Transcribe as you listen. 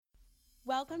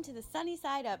Welcome to the Sunny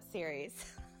Side Up series.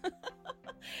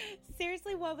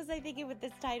 Seriously, what was I thinking with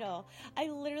this title? I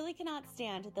literally cannot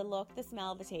stand the look, the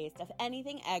smell, the taste of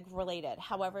anything egg related.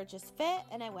 However, it just fit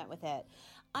and I went with it.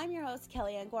 I'm your host,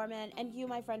 Kellyanne Gorman, and you,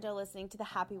 my friend, are listening to the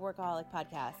Happy Workaholic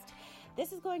podcast.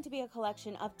 This is going to be a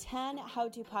collection of 10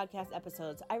 how-to podcast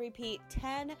episodes. I repeat,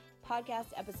 10 podcast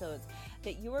episodes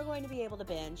that you are going to be able to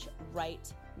binge right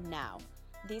now.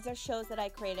 These are shows that I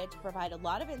created to provide a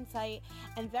lot of insight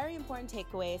and very important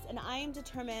takeaways, and I am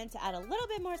determined to add a little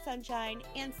bit more sunshine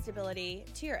and stability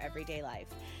to your everyday life.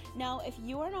 Now, if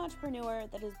you are an entrepreneur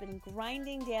that has been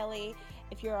grinding daily,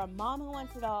 if you're a mom who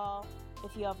wants it all,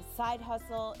 if you have a side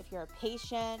hustle, if you're a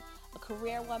patient, a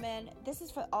career woman, this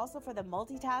is also for the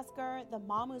multitasker, the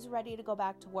mom who's ready to go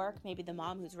back to work, maybe the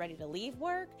mom who's ready to leave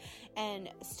work and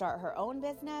start her own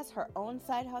business, her own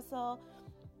side hustle,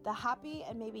 the happy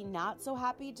and maybe not so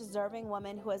happy, deserving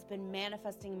woman who has been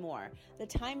manifesting more. The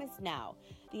time is now.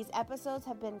 These episodes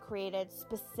have been created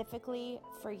specifically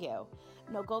for you.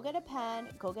 Now go get a pen,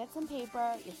 go get some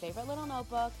paper, your favorite little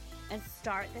notebook, and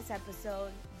start this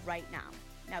episode right now.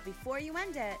 Now, before you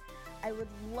end it, I would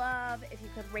love if you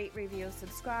could rate, review,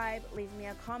 subscribe, leave me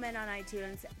a comment on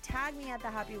iTunes, tag me at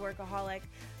The Happy Workaholic,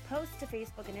 post to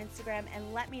Facebook and Instagram,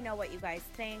 and let me know what you guys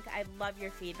think. I'd love your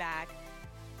feedback.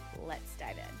 Let's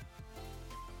dive in.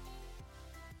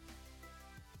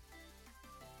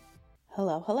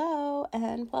 Hello,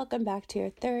 and welcome back to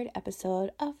your third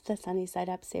episode of the Sunny Side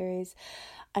Up series.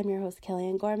 I'm your host,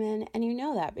 Kellyanne Gorman, and you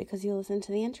know that because you listened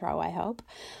to the intro, I hope.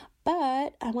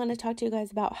 But I want to talk to you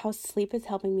guys about how sleep is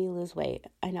helping me lose weight.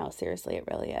 I know, seriously, it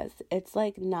really is. It's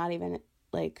not even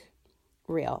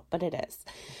real, but it is.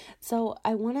 So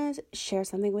I want to share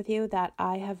something with you that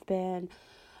I have been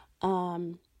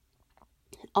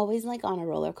always on a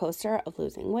roller coaster of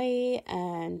losing weight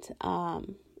and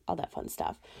all that fun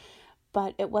stuff.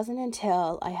 But it wasn't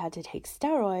until I had to take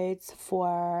steroids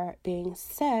for being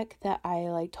sick that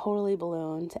I totally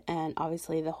ballooned. And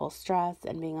obviously the whole stress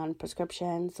and being on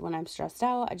prescriptions, when I'm stressed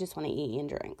out, I just want to eat and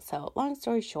drink. So long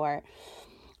story short,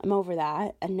 I'm over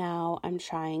that. And now I'm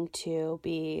trying to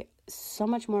be so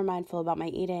much more mindful about my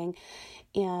eating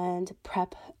and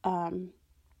prep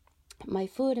my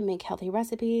food and make healthy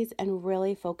recipes and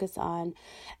really focus on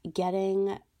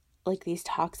getting these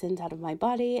toxins out of my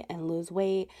body and lose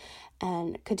weight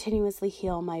and continuously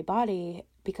heal my body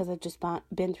because I've just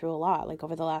been through a lot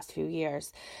over the last few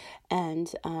years.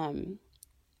 And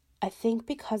I think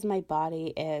because my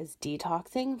body is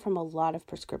detoxing from a lot of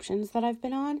prescriptions that I've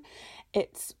been on,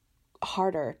 it's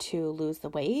harder to lose the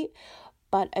weight.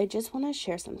 But I just want to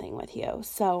share something with you.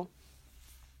 So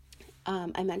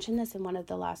I mentioned this in one of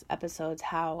the last episodes,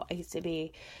 how I used to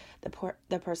be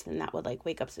the person that would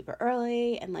wake up super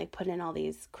early and put in all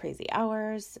these crazy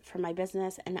hours for my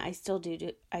business. And I still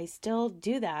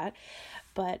do that,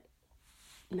 but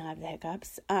now I have the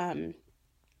hiccups.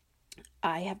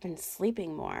 I have been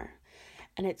sleeping more,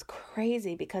 and it's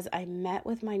crazy because I met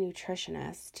with my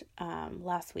nutritionist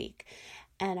last week,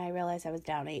 and I realized I was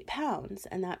down 8 pounds,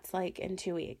 and that's in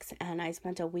 2 weeks. And I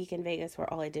spent a week in Vegas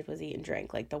where all I did was eat and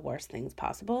drink, the worst things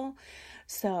possible.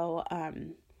 So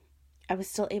I was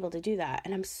still able to do that,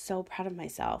 and I'm so proud of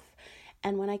myself.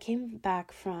 And when I came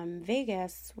back from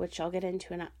Vegas, which I'll get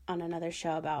into on another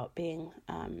show about being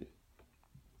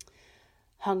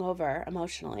hungover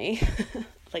emotionally,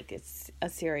 it's a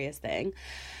serious thing,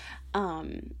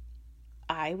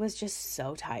 I was just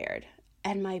so tired.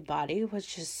 And my body was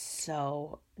just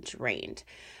so drained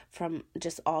from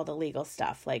just all the legal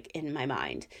stuff, in my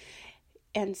mind.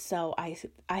 And so I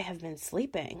have been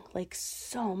sleeping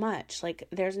so much,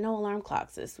 there's no alarm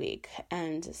clocks this week.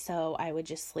 And so I would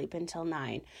just sleep until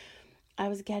 9. I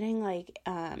was getting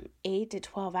 8 to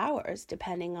 12 hours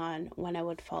depending on when I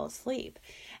would fall asleep.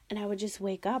 And I would just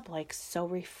wake up so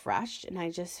refreshed, and I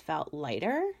just felt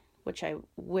lighter, which I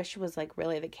wish was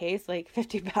really the case,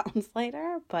 50 pounds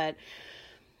lighter. But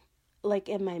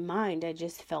in my mind, I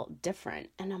just felt different.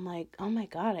 And I'm oh my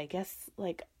God, I guess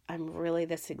I'm really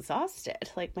this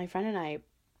exhausted. My friend and I,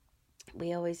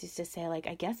 we always used to say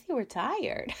I guess you were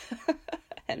tired.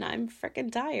 And I'm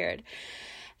freaking tired.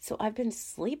 So I've been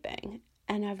sleeping,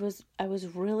 and I was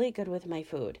really good with my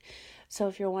food. So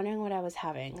if you're wondering what I was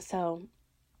having, so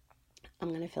I'm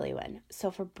going to fill you in.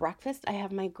 So for breakfast, I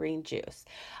have my green juice.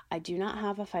 I do not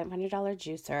have a $500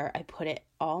 juicer. I put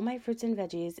all my fruits and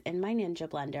veggies in my Ninja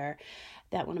blender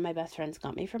that one of my best friends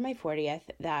got me for my 40th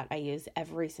that I use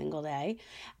every single day.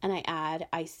 And I add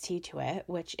iced tea to it,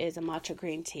 which is a matcha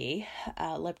green tea.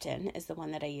 Lipton is the one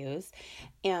that I use.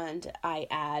 And I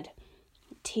add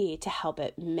tea to help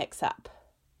it mix up.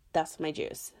 That's my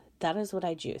juice. That is what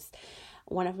I juice.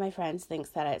 one of my friends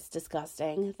thinks that it's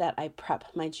disgusting that I prep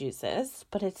my juices,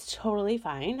 but it's totally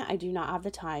fine. I do not have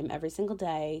the time every single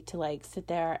day to like sit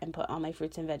there and put all my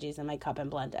fruits and veggies in my cup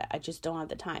and blend it. I just don't have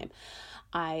the time.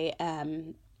 I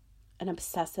am an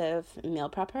obsessive meal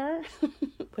prepper,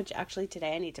 which actually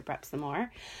today I need to prep some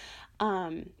more.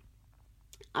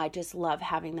 I just love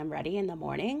having them ready in the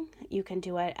morning. You can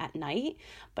do it at night,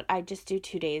 but I just do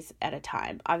 2 days at a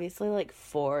time. Obviously, like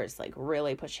 4 is like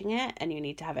really pushing it and you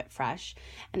need to have it fresh.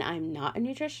 And I'm not a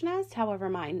nutritionist. However,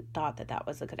 mine thought that that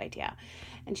was a good idea.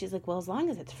 And she's like, well, as long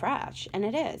as it's fresh. And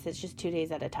it is. It's just 2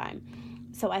 days at a time.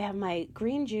 So I have my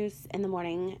green juice in the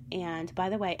morning. And by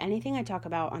the way, anything I talk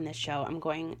about on this show, I'm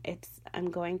going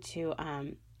to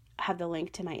have the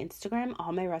link to my Instagram.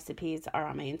 All my recipes are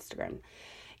on my Instagram.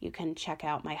 You can check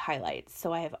out my highlights.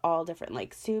 So I have all different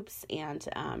like soups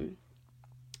and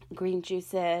green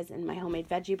juices and my homemade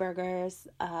veggie burgers,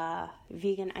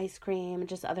 vegan ice cream,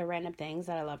 just other random things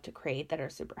that I love to create that are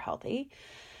super healthy.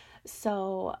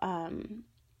 So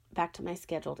back to my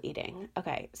scheduled eating.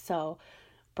 Okay, so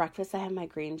breakfast I have my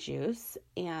green juice,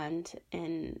 and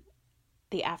in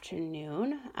the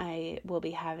afternoon I will be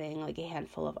having like a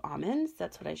handful of almonds.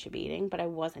 That's what I should be eating, but I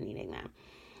wasn't eating them.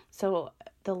 So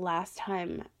the last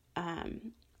time,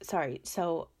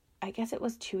 so I guess it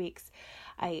was 2 weeks,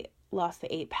 I lost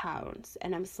the 8 pounds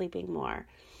and I'm sleeping more.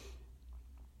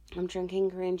 I'm drinking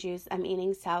green juice. I'm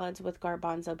eating salads with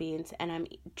garbanzo beans, and I'm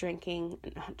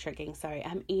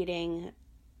eating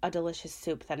a delicious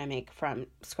soup that I make from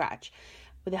scratch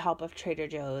with the help of Trader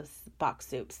Joe's box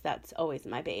soups. That's always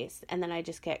my base. And then I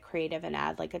just get creative and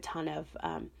add like a ton of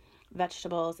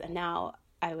vegetables. And now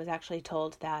I was actually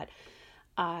told that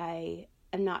I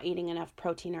am not eating enough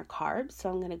protein or carbs, so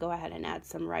I'm going to go ahead and add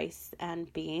some rice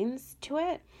and beans to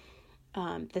it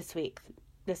this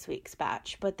week's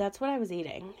batch. But that's what I was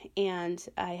eating, and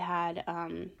I had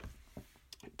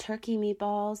turkey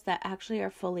meatballs that actually are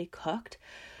fully cooked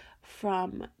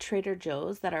from Trader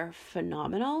Joe's that are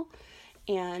phenomenal,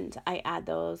 and I add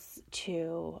those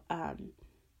to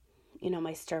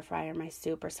my stir fry or my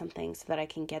soup or something so that I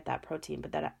can get that protein,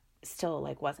 but that still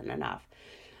like wasn't enough.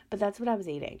 But that's what I was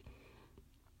eating.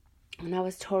 And I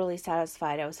was totally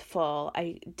satisfied. I was full.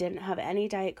 I didn't have any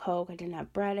Diet Coke. I didn't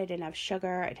have bread. I didn't have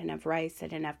sugar. I didn't have rice. I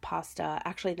didn't have pasta.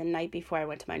 Actually, the night before I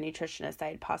went to my nutritionist, I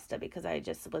had pasta because I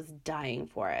just was dying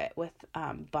for it with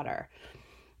butter.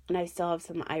 And I still have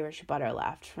some Irish butter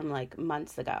left from like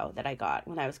months ago that I got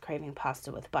when I was craving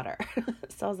pasta with butter.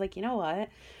 So I was like, you know what?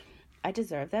 I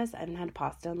deserve this. I haven't had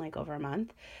pasta in like over a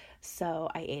month. So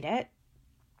I ate it.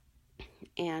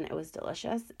 And it was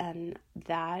delicious. And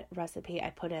that recipe,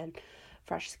 I put in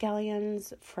fresh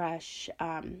scallions, fresh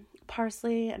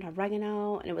parsley and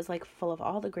oregano, and it was like full of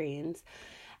all the greens.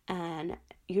 And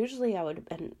usually I would,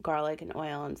 and garlic and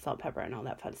oil and salt, pepper and all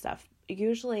that fun stuff.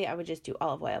 Usually I would just do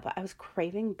olive oil, but I was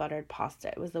craving buttered pasta.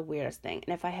 It was the weirdest thing.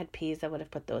 And if I had peas, I would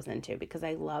have put those in too, because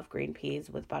I love green peas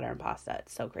with butter and pasta.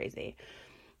 It's so crazy.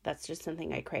 That's just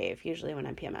something I crave usually when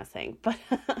I'm PMSing. But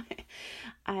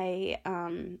I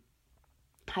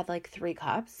had like 3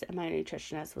 cups, and my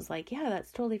nutritionist was like, yeah,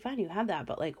 that's totally fine, you have that,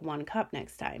 but like 1 cup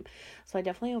next time. So I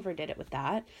definitely overdid it with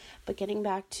that. But getting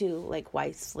back to like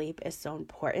why sleep is so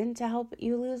important to help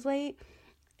you lose weight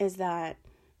is that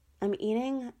I'm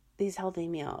eating these healthy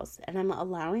meals and I'm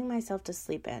allowing myself to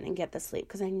sleep in and get the sleep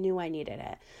because I knew I needed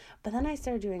it. But then I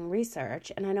started doing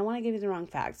research, and I don't want to give you the wrong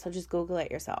facts, so just Google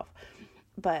it yourself.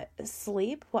 But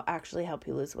sleep will actually help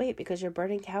you lose weight because you're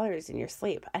burning calories in your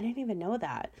sleep. I didn't even know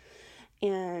that.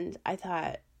 And I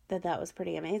thought that was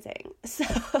pretty amazing. So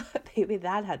maybe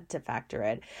that had to factor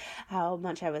in. How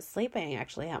much I was sleeping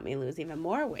actually helped me lose even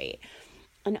more weight.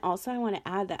 And also I want to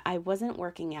add that I wasn't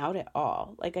working out at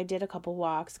all. Like I did a couple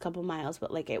walks, couple miles,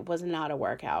 but like it was not a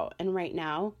workout. And right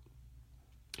now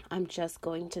I'm just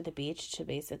going to the beach to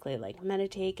basically like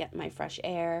meditate, get my fresh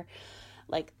air.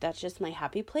 Like that's just my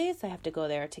happy place. I have to go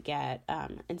there to get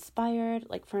inspired,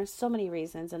 like for so many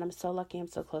reasons. And I'm so lucky I'm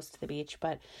so close to the beach,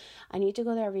 but I need to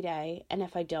go there every day. And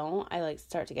if I don't, I like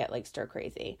start to get like stir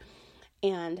crazy.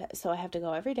 And so I have to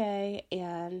go every day.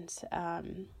 And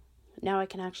now I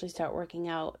can actually start working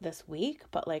out this week.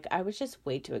 But like I was just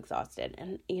way too exhausted.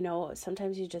 And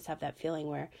sometimes you just have that feeling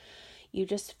where you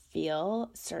just feel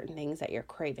certain things that you're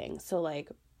craving. So like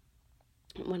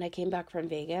when I came back from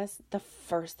Vegas, the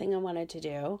first thing I wanted to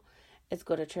do is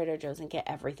go to Trader Joe's and get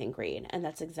everything green. And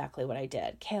that's exactly what I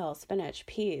did. Kale, spinach,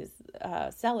 peas,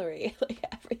 celery, like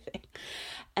everything.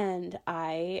 And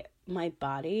my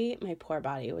poor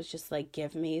body was just like,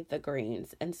 give me the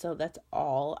greens. And so that's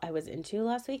all I was into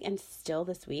last week. And still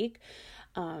this week,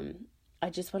 I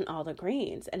just want all the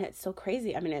greens, and it's so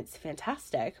crazy. I mean, it's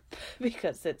fantastic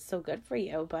because it's so good for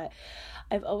you, but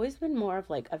I've always been more of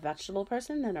like a vegetable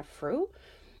person than a fruit.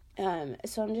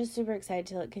 So I'm just super excited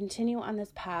to continue on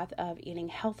this path of eating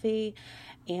healthy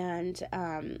and,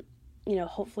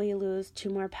 hopefully lose 2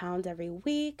 more pounds every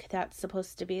week. That's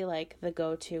supposed to be like the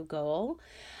go-to goal.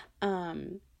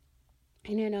 I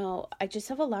just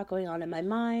have a lot going on in my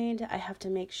mind. I have to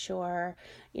make sure,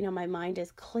 my mind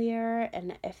is clear.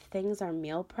 And if things are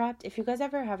meal prepped, if you guys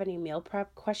ever have any meal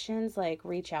prep questions, like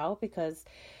reach out, because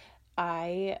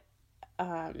I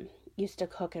used to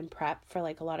cook and prep for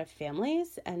like a lot of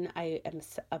families, and I am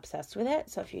obsessed with it.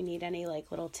 So if you need any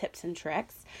like little tips and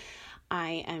tricks,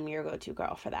 I am your go-to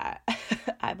girl for that.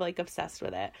 I'm like obsessed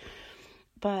with it.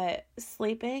 But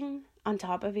sleeping on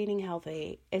top of eating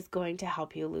healthy is going to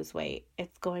help you lose weight.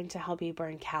 It's going to help you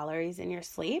burn calories in your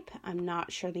sleep. I'm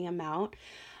not sure the amount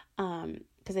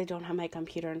because I don't have my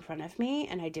computer in front of me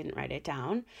and I didn't write it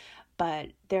down. But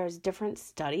there's different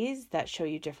studies that show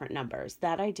you different numbers.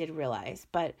 That I did realize.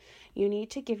 But you need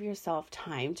to give yourself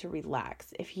time to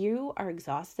relax. If you are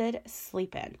exhausted,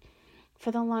 sleep in.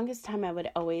 For the longest time, I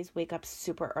would always wake up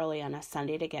super early on a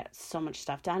Sunday to get so much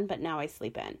stuff done, but now I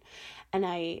sleep in. And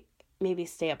I maybe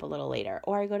stay up a little later,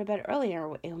 or I go to bed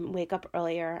earlier and wake up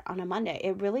earlier on a Monday.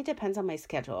 It really depends on my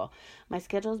schedule. My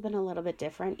schedule's been a little bit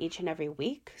different each and every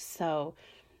week, so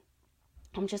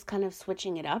I'm just kind of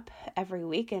switching it up every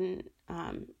week and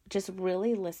just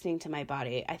really listening to my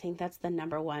body. I think that's the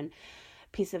number one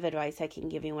piece of advice I can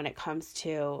give you when it comes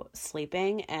to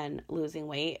sleeping and losing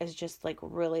weight, is just like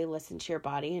really listen to your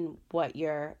body and what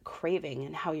you're craving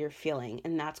and how you're feeling.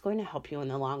 And that's going to help you in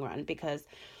the long run, because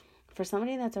for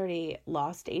somebody that's already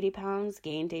lost 80 pounds,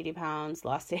 gained 80 pounds,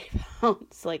 lost 80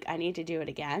 pounds, like I need to do it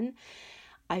again.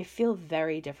 I feel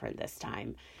very different this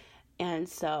time. And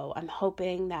so I'm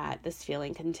hoping that this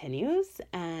feeling continues.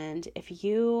 And if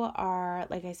you are,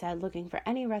 like I said, looking for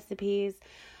any recipes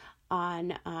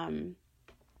on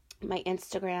my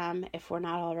Instagram, if we're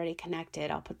not already connected,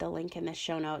 I'll put the link in the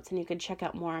show notes, and you can check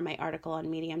out more on my article on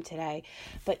Medium today.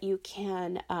 But you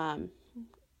can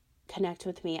connect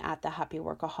with me at The Happy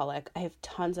Workaholic. I have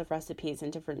tons of recipes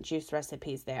and different juice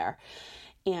recipes there.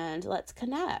 And let's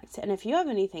connect. And if you have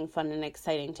anything fun and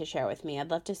exciting to share with me,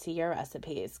 I'd love to see your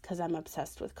recipes, because I'm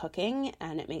obsessed with cooking,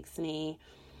 and it makes me,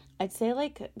 I'd say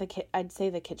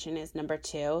the kitchen is number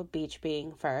 2, beach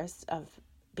being first, of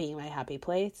being my happy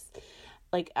place.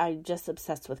 Like, I'm just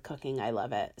obsessed with cooking. I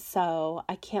love it. So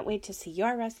I can't wait to see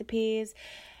your recipes.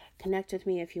 Connect with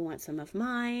me if you want some of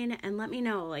mine, and let me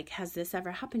know, like, has this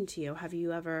ever happened to you? Have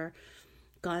you ever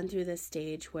gone through this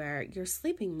stage where you're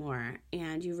sleeping more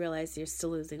and you realize you're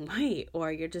still losing weight,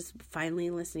 or you're just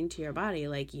finally listening to your body,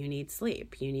 like you need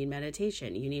sleep, you need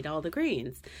meditation, you need all the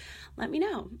greens? Let me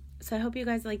know. So I hope you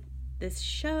guys like this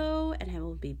show, and I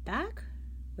will be back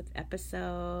with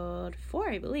episode 4,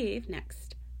 I believe,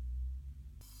 next.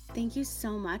 Thank you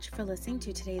so much for listening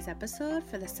to today's episode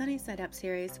for the Sunny Side Up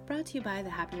series, brought to you by the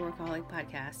Happy Workaholic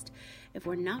Podcast. If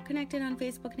we're not connected on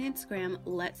Facebook and Instagram,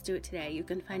 let's do it today. You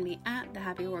can find me at the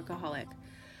Happy Workaholic.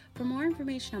 For more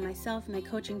information on myself, my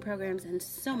coaching programs, and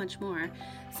so much more,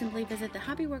 simply visit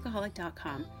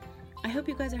thehappyworkaholic.com. I hope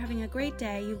you guys are having a great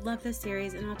day. You love this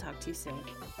series, and I'll talk to you soon.